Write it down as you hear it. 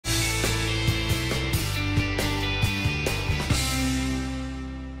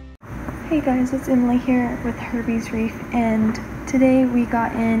Hey guys, it's Emily here with Herbie's Reef, and today we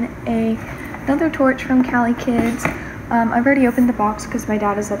got in another torch from Cali Kids. I've already opened the box because my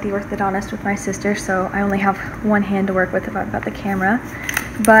dad is at the orthodontist with my sister, so I only have one hand to work with if I've got the camera.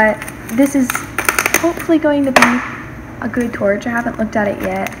 But this is hopefully going to be a good torch. I haven't looked at it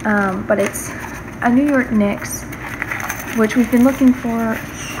yet, but it's a New York Knicks, which we've been looking for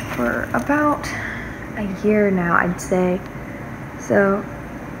about a year now, I'd say. So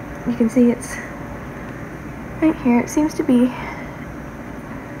you can see it's right here. It seems to be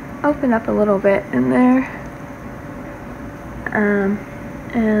open up a little bit in there,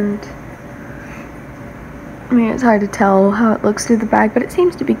 and I mean, it's hard to tell how it looks through the bag, but it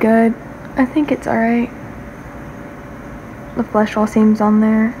seems to be good. I think it's alright. The flesh all seems on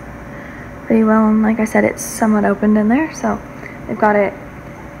there pretty well, and like I said, it's somewhat opened in there, so I've got it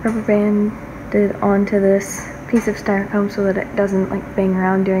rubber banded onto this piece of styrofoam so that it doesn't like bang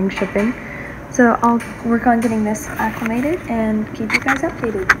around during shipping. So I'll work on getting this acclimated and keep you guys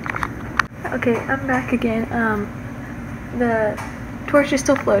updated. Okay, I'm back again. The torch is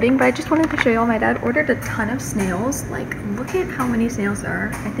still floating, but I just wanted to show y'all my dad ordered a ton of snails. Like, look at how many snails there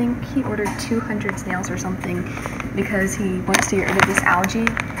are. I think he ordered 200 snails or something because he wants to get rid of this algae.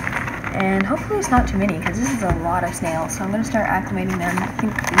 And hopefully it's not too many because this is a lot of snails. So I'm going to start acclimating them. I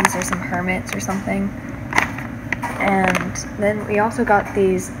think these are some hermits or something. And then we also got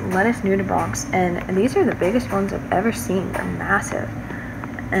these lettuce nudibranchs, and these are the biggest ones I've ever seen. They're massive,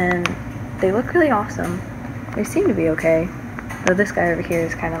 and they look really awesome. They seem to be okay, though this guy over here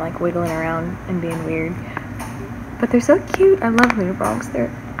is kind of like wiggling around and being weird. But they're so cute. I love nudibranchs. They're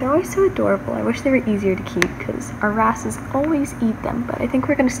always so adorable. I wish they were easier to keep because our wrasses always eat them, but I think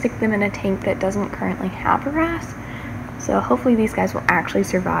we're going to stick them in a tank that doesn't currently have a wrasse. So hopefully these guys will actually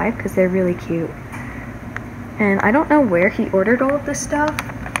survive because they're really cute. And I don't know where he ordered all of this stuff.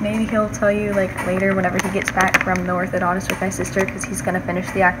 Maybe he'll tell you like later whenever he gets back from the orthodontist with my sister, because he's going to finish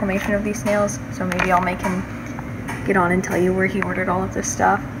the acclimation of these snails. So maybe I'll make him get on and tell you where he ordered all of this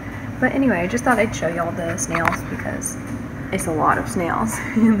stuff. But anyway, I just thought I'd show y'all the snails because it's a lot of snails.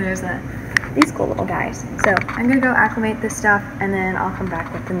 And there's these cool little guys. So I'm going to go acclimate this stuff and then I'll come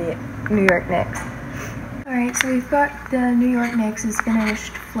back with the New York Knicks. Alright, so we've got the New York Knicks is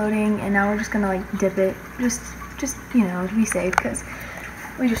finished floating, and now we're just gonna like dip it, just you know, to be safe, because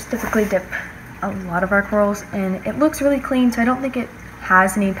we just typically dip a lot of our corals, and it looks really clean, so I don't think it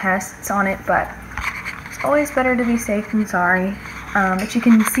has any pests on it, but it's always better to be safe than sorry. But you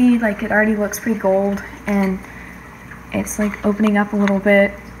can see like it already looks pretty gold, and it's like opening up a little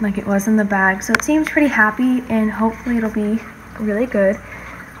bit like it was in the bag, so it seems pretty happy, and hopefully it'll be really good.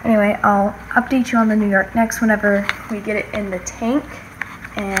 Anyway, I'll update you on the New York Knicks whenever we get it in the tank,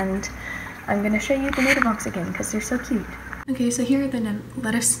 and I'm going to show you the nudibranchs again because they're so cute. Okay, so here are the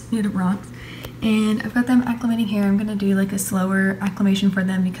lettuce nudibranchs, and I've got them acclimating here. I'm going to do like a slower acclimation for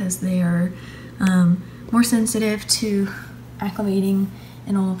them because they are more sensitive to acclimating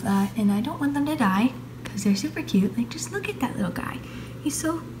and all of that, and I don't want them to die because they're super cute. Like, just look at that little guy. He's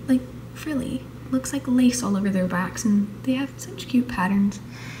so like frilly. Looks like lace all over their backs, and they have such cute patterns.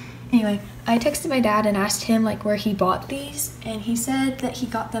 Anyway, I texted my dad and asked him like where he bought these, and he said that he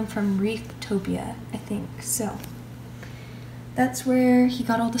got them from Reeftopia, I think. So that's where he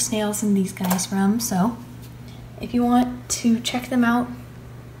got all the snails and these guys from. So if you want to check them out,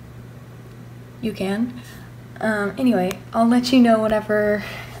 you can. Anyway, I'll let you know whenever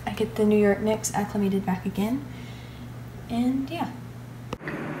I get the New York Knicks acclimated back again. And yeah.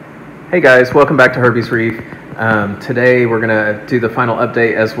 Hey guys, welcome back to Herbie's Reef. Today we're gonna do the final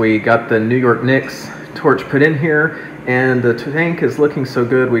update as we got the New York Knicks torch put in here, and the tank is looking so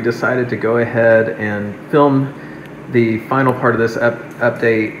good we decided to go ahead and film the final part of this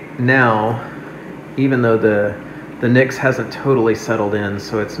update now, even though the Knicks hasn't totally settled in,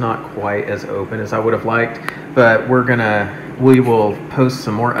 so it's not quite as open as I would have liked, but we will post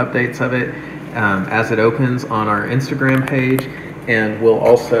some more updates of it as it opens on our Instagram page. And we'll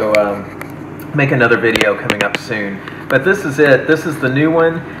also make another video coming up soon. But this is it. This is the new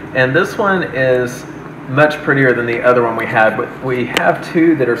one, and this one is much prettier than the other one we had. But we have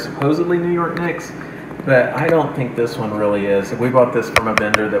two that are supposedly New York Knicks, but I don't think this one really is. We bought this from a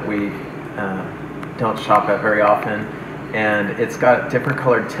vendor that we don't shop at very often, and it's got different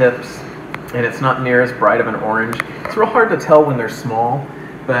colored tips, and it's not near as bright of an orange. It's real hard to tell when they're small,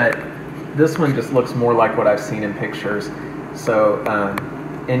 but this one just looks more like what I've seen in pictures. So,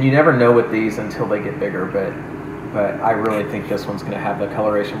 and you never know with these until they get bigger, but I really think this one's going to have the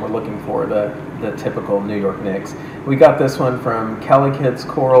coloration we're looking for, the typical New York Knicks. We got this one from Cali Kids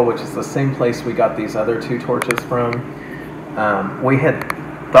Coral, which is the same place we got these other two torches from. We had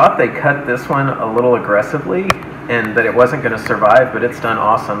thought they cut this one a little aggressively and that it wasn't going to survive, but it's done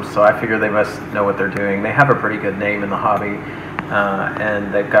awesome, so I figure they must know what they're doing. They have a pretty good name in the hobby,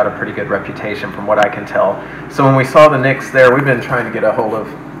 and they've got a pretty good reputation from what I can tell. So when we saw the Knicks there, we've been trying to get a hold of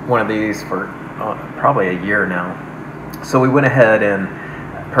one of these for probably a year now. So we went ahead and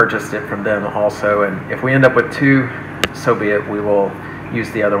purchased it from them also, and if we end up with two, so be it. We will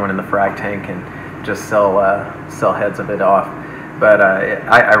use the other one in the frag tank and just sell heads of it off. But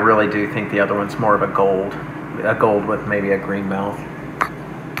I really do think the other one's more of a gold with maybe a green mouth.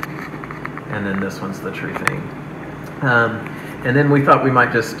 And then this one's the true thing. And then we thought we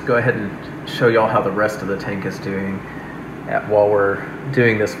might just go ahead and show y'all how the rest of the tank is doing while we're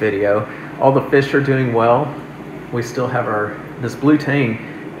doing this video. All the fish are doing well. We still have this blue tang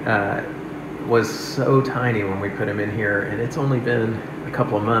was so tiny when we put him in here, and it's only been a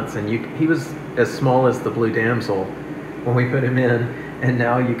couple of months, and he was as small as the blue damsel when we put him in, and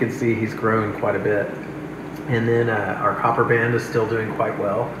now you can see he's grown quite a bit. And then our copper band is still doing quite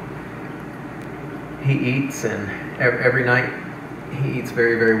well. He eats, and every night he eats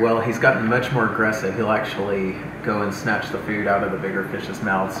very, very well. He's gotten much more aggressive. He'll actually go and snatch the food out of the bigger fish's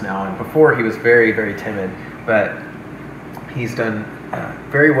mouths now, and before he was very, very timid, but he's done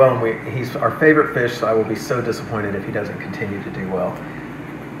very well, and he's our favorite fish, so I will be so disappointed if he doesn't continue to do well.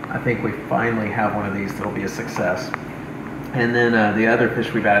 I think we finally have one of these that'll be a success. And then the other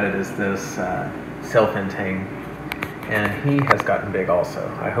fish we've added is this sailfin tang, and he has gotten big also.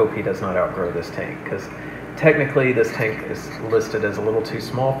 I hope he does not outgrow this tank, because technically this tank is listed as a little too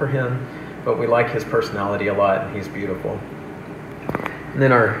small for him, but we like his personality a lot, and he's beautiful. And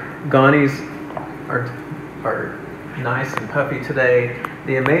then our Ghanies are nice and puffy today.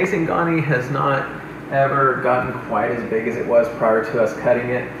 The amazing Ghani has not ever gotten quite as big as it was prior to us cutting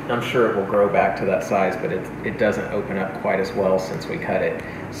it. I'm sure it will grow back to that size, but it doesn't open up quite as well since we cut it.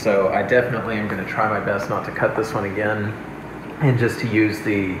 So I definitely am going to try my best not to cut this one again, and just to use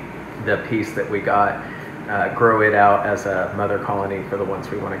the piece that we got, grow it out as a mother colony for the ones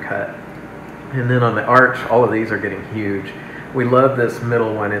we want to cut. And then on the arch, all of these are getting huge. We love this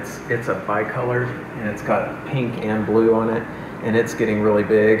middle one. It's a bicolored, and it's got pink and blue on it, and it's getting really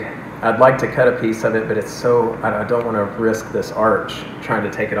big. I'd like to cut a piece of it, but I don't want to risk this arch trying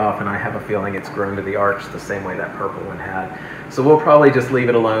to take it off, and I have a feeling it's grown to the arch the same way that purple one had. So we'll probably just leave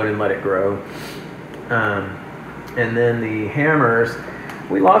it alone and let it grow. And then the hammers,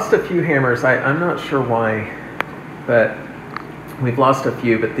 we lost a few hammers. I'm not sure why, but we've lost a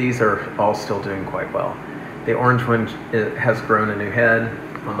few, but these are all still doing quite well. The orange one has grown a new head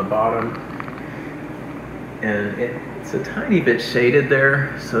on the bottom, and it's a tiny bit shaded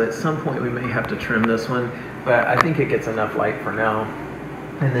there, so at some point we may have to trim this one, but I think it gets enough light for now.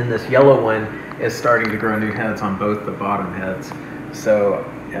 And then this yellow one is starting to grow new heads on both the bottom heads, so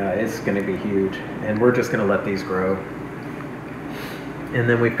it's going to be huge, and we're just going to let these grow. And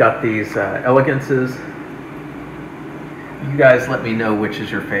then we've got these elegances. You guys let me know which is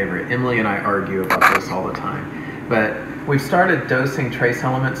your favorite. Emily and I argue about this all the time, but we've started dosing trace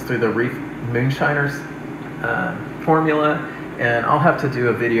elements through the Reef Moonshiners formula, and I'll have to do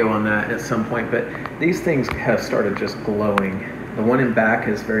a video on that at some point, but these things have started just glowing. The one in back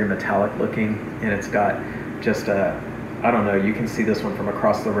is very metallic looking, and it's got just I don't know, you can see this one from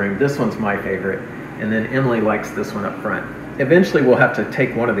across the room. This one's my favorite, and then Emily likes this one up front. Eventually we'll have to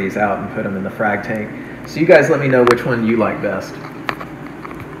take one of these out and put them in the frag tank, so you guys let me know which one you like best.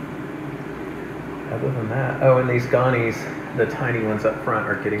 Other than that, oh, and these Ghanies, the tiny ones up front,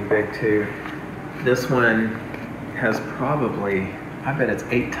 are getting big too. This one has probably, I bet it's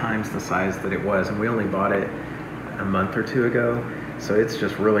 8 times the size that it was, and we only bought it a month or 2 ago, so it's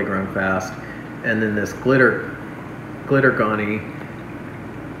just really grown fast. And then this glitter Ghani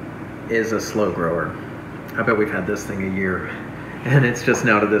is a slow grower. I bet we've had this thing a year, and it's just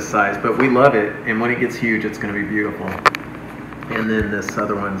now to this size, but we love it, and when it gets huge, it's going to be beautiful. And then this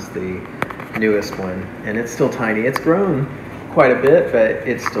other one's the newest one, and it's still tiny. It's grown quite a bit, but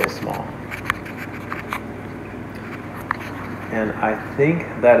it's still small. And I think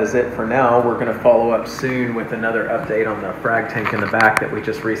that is it for now. We're going to follow up soon with another update on the frag tank in the back that we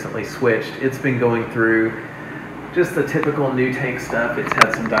just recently switched. It's been going through just the typical new tank stuff. It's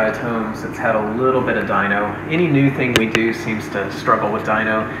had some diatoms. It's had a little bit of dino. Any new thing we do seems to struggle with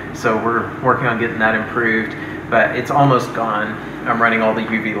dino, so we're working on getting that improved, but it's almost gone. I'm running all the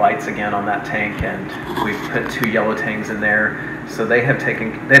UV lights again on that tank, and we've put 2 yellow tangs in there, so they don't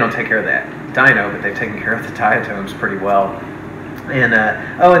take care of that dino, but they've taken care of the diatoms pretty well. And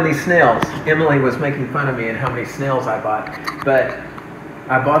oh, and these snails. Emily was making fun of me and how many snails I bought, but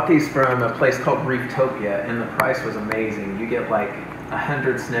I bought these from a place called Reeftopia, and the price was amazing. You get like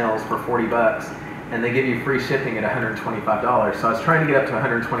 100 snails for 40 bucks, and they give you free shipping at $125. So I was trying to get up to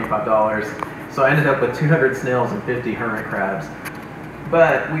 $125. So I ended up with 200 snails and 50 hermit crabs.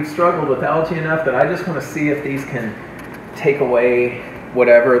 But we've struggled with algae enough that I just want to see if these can take away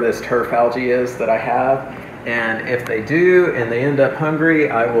whatever this turf algae is that I have. And if they do and they end up hungry,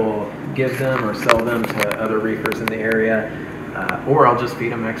 I will give them or sell them to other reefers in the area. Or I'll just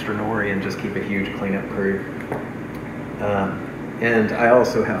feed them extra nori and just keep a huge cleanup crew. And I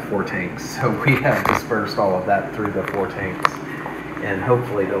also have 4 tanks, so we have dispersed all of that through the 4 tanks, and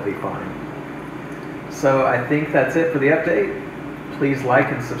hopefully they'll be fine. So I think that's it for the update. Please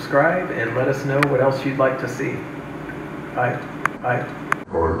like and subscribe, and let us know what else you'd like to see. Bye. Bye.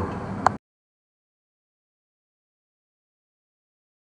 Bye.